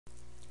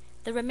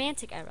The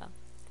Romantic Era.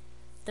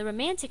 The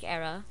Romantic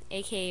Era,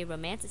 aka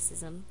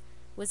Romanticism,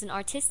 was an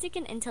artistic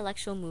and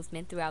intellectual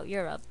movement throughout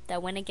Europe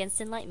that went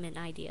against Enlightenment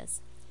ideas.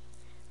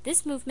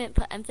 This movement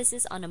put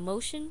emphasis on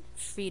emotion,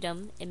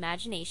 freedom,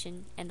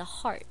 imagination, and the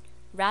heart,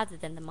 rather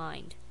than the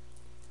mind.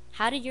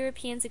 How did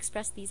Europeans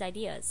express these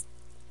ideas?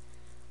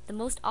 The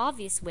most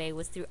obvious way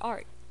was through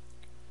art.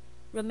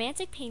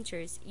 Romantic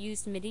painters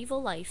used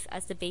medieval life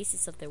as the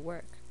basis of their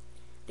work.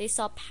 They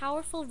saw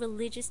powerful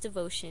religious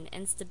devotion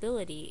and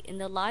stability in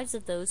the lives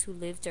of those who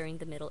lived during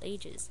the Middle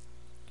Ages.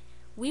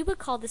 We would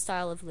call the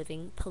style of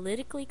living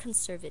politically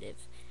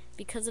conservative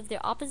because of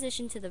their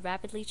opposition to the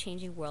rapidly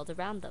changing world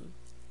around them.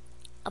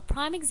 A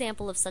prime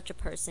example of such a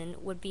person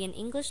would be an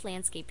English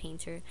landscape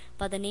painter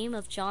by the name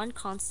of John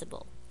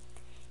Constable.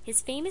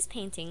 His famous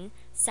painting,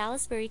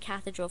 Salisbury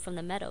Cathedral from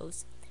the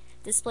Meadows,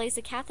 displays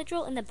the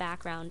cathedral in the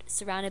background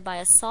surrounded by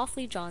a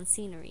softly drawn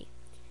scenery.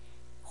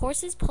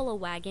 Horses pull a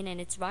wagon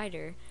and its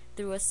rider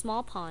through a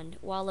small pond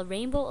while a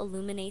rainbow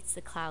illuminates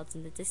the clouds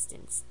in the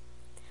distance.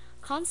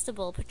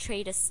 Constable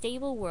portrayed a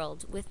stable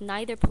world with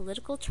neither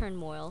political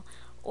turmoil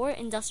or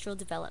industrial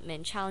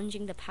development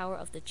challenging the power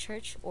of the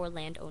church or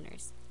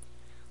landowners.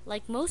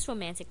 Like most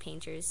Romantic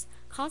painters,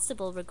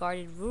 Constable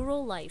regarded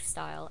rural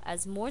lifestyle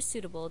as more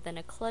suitable than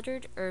a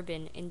cluttered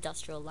urban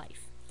industrial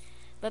life.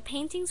 But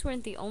paintings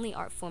weren't the only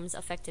art forms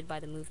affected by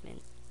the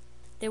movement.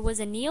 There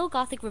was a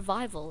neo-Gothic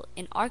revival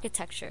in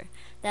architecture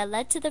that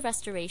led to the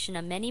restoration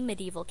of many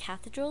medieval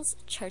cathedrals,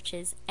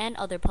 churches, and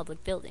other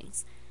public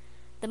buildings.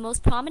 The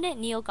most prominent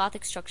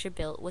neo-Gothic structure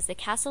built was the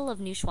Castle of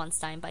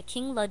Neuschwanstein by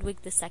King Ludwig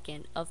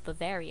II of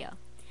Bavaria.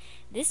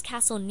 This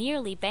castle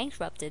nearly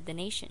bankrupted the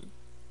nation.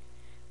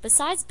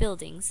 Besides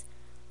buildings,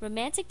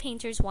 Romantic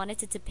painters wanted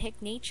to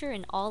depict nature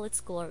in all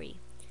its glory.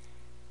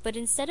 But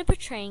instead of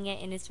portraying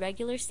it in its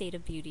regular state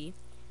of beauty,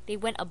 they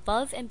went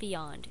above and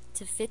beyond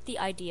to fit the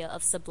idea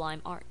of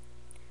sublime art.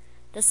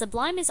 The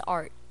sublime is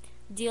art,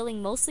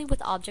 dealing mostly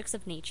with objects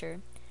of nature,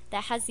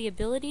 that has the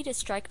ability to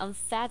strike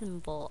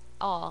unfathomable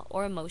awe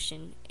or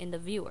emotion in the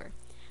viewer,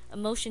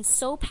 emotion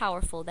so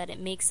powerful that it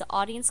makes the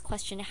audience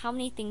question how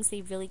many things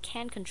they really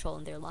can control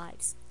in their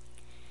lives.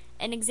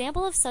 An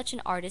example of such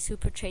an artist who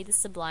portrayed the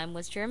sublime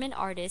was German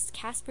artist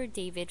Caspar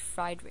David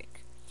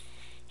Friedrich.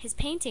 His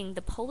painting,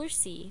 The Polar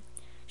Sea,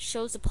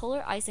 shows the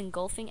polar ice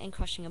engulfing and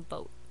crushing a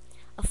boat,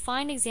 a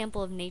fine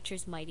example of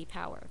nature's mighty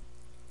power.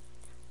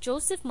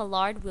 Joseph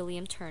Millard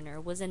William Turner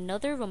was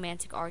another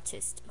Romantic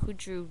artist who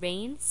drew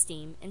rain,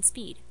 steam, and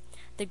speed,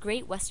 the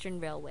Great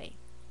Western Railway.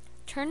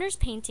 Turner's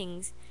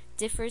paintings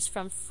differs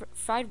from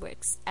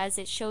Friedrich's as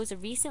it shows a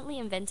recently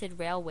invented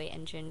railway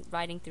engine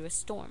riding through a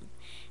storm.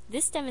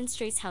 This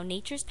demonstrates how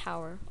nature's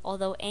power,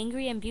 although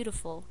angry and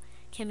beautiful,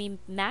 can be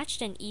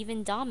matched and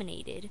even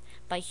dominated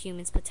by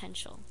humans'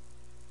 potential.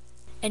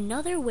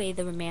 Another way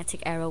the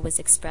Romantic era was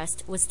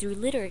expressed was through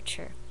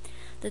literature.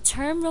 The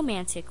term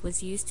romantic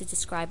was used to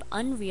describe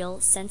unreal,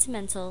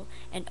 sentimental,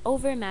 and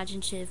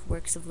over-imaginative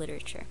works of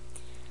literature.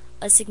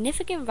 A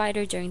significant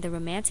writer during the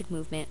Romantic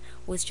movement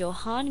was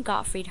Johann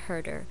Gottfried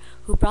Herder,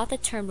 who brought the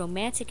term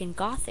Romantic and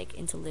Gothic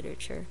into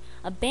literature,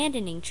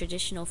 abandoning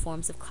traditional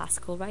forms of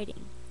classical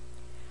writing.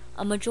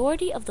 A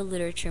majority of the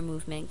literature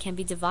movement can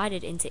be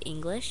divided into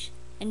English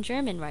and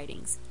German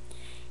writings.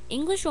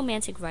 English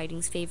Romantic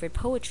writings favored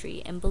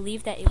poetry and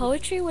believed that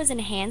poetry was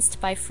enhanced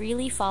by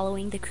freely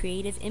following the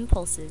creative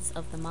impulses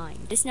of the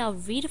mind. This now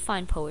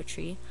redefined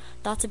poetry,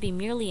 thought to be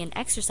merely an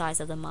exercise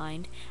of the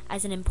mind,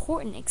 as an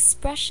important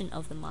expression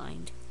of the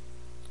mind.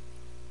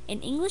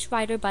 An English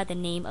writer by the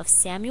name of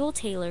Samuel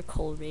Taylor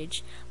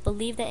Coleridge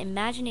believed that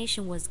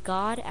imagination was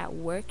God at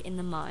work in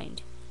the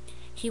mind.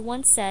 He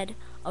once said,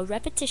 "A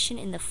repetition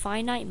in the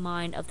finite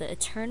mind of the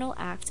eternal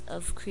act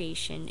of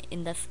creation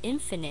in the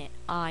infinite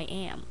I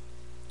am."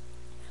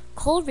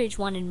 Coleridge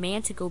wanted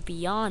man to go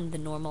beyond the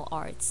normal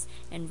arts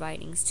and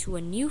writings to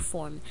a new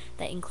form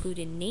that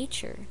included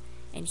nature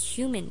and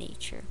human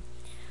nature.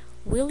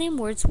 William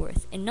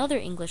Wordsworth, another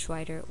English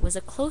writer, was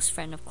a close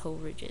friend of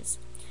Coleridge's.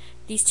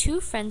 These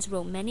two friends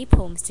wrote many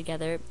poems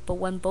together, but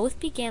when both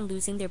began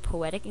losing their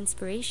poetic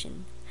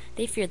inspiration,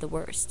 they feared the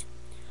worst.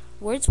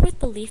 Wordsworth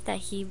believed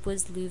that he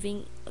was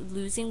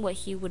losing what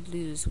he would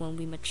lose when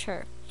we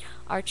mature,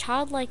 our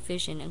childlike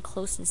vision and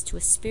closeness to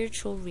a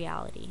spiritual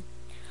reality.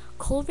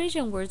 Coleridge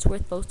and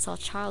Wordsworth both saw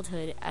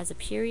childhood as a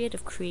period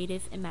of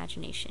creative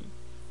imagination.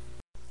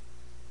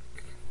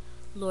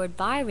 Lord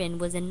Byron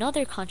was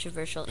another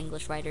controversial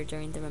English writer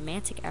during the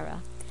Romantic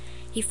era.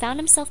 He found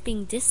himself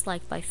being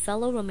disliked by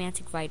fellow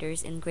Romantic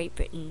writers in Great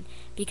Britain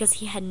because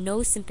he had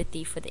no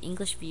sympathy for the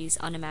English views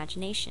on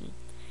imagination.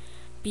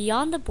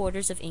 Beyond the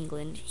borders of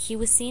England, he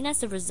was seen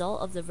as the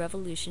result of the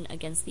revolution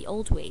against the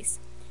old ways.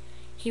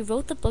 He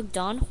wrote the book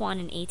Don Juan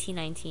in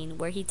 1819,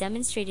 where he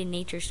demonstrated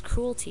nature's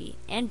cruelty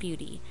and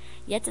beauty,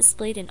 yet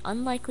displayed an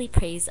unlikely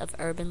praise of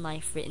urban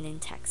life written in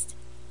text.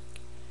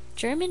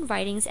 German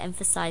writings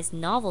emphasized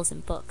novels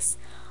and books,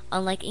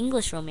 unlike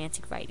English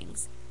Romantic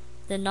writings.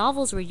 The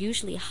novels were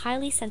usually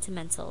highly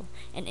sentimental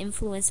and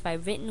influenced by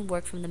written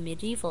work from the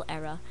medieval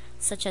era,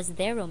 such as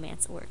their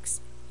Romance works.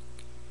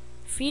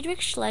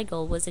 Friedrich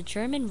Schlegel was a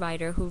German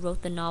writer who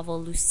wrote the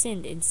novel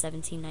Lucinde in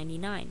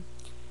 1799.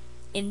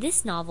 In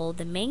this novel,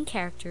 the main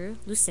character,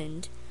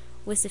 Lucinde,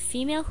 was a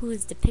female who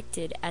is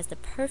depicted as the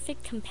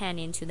perfect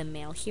companion to the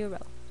male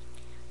hero.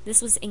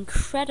 This was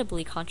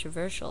incredibly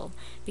controversial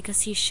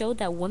because he showed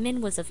that woman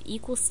was of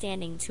equal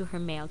standing to her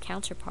male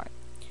counterpart.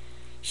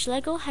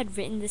 Schlegel had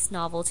written this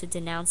novel to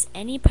denounce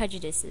any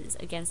prejudices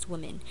against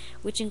women,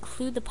 which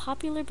include the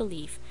popular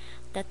belief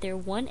that their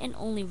one and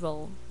only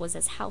role was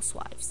as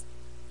housewives.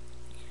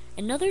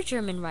 Another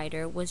German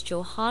writer was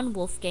Johann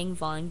Wolfgang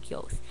von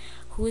Goethe,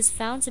 who is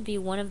found to be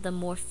one of the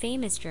more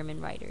famous German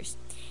writers.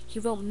 He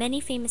wrote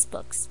many famous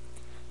books.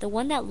 The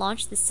one that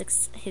launched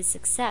his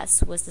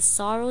success was The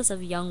Sorrows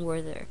of Young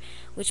Werther,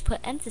 which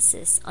put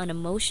emphasis on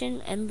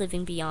emotion and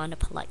living beyond a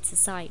polite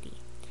society.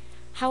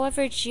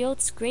 However,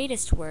 Goethe's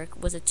greatest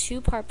work was a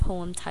two-part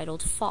poem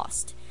titled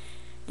Faust.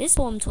 This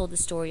poem told the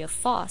story of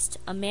Faust,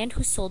 a man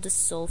who sold his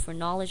soul for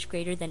knowledge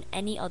greater than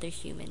any other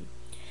human.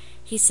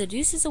 He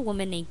seduces a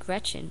woman named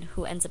Gretchen,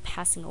 who ends up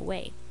passing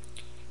away.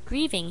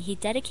 Grieving, he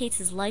dedicates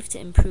his life to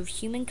improve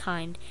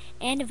humankind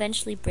and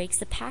eventually breaks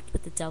the pact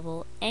with the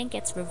devil and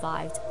gets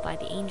revived by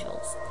the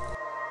angels.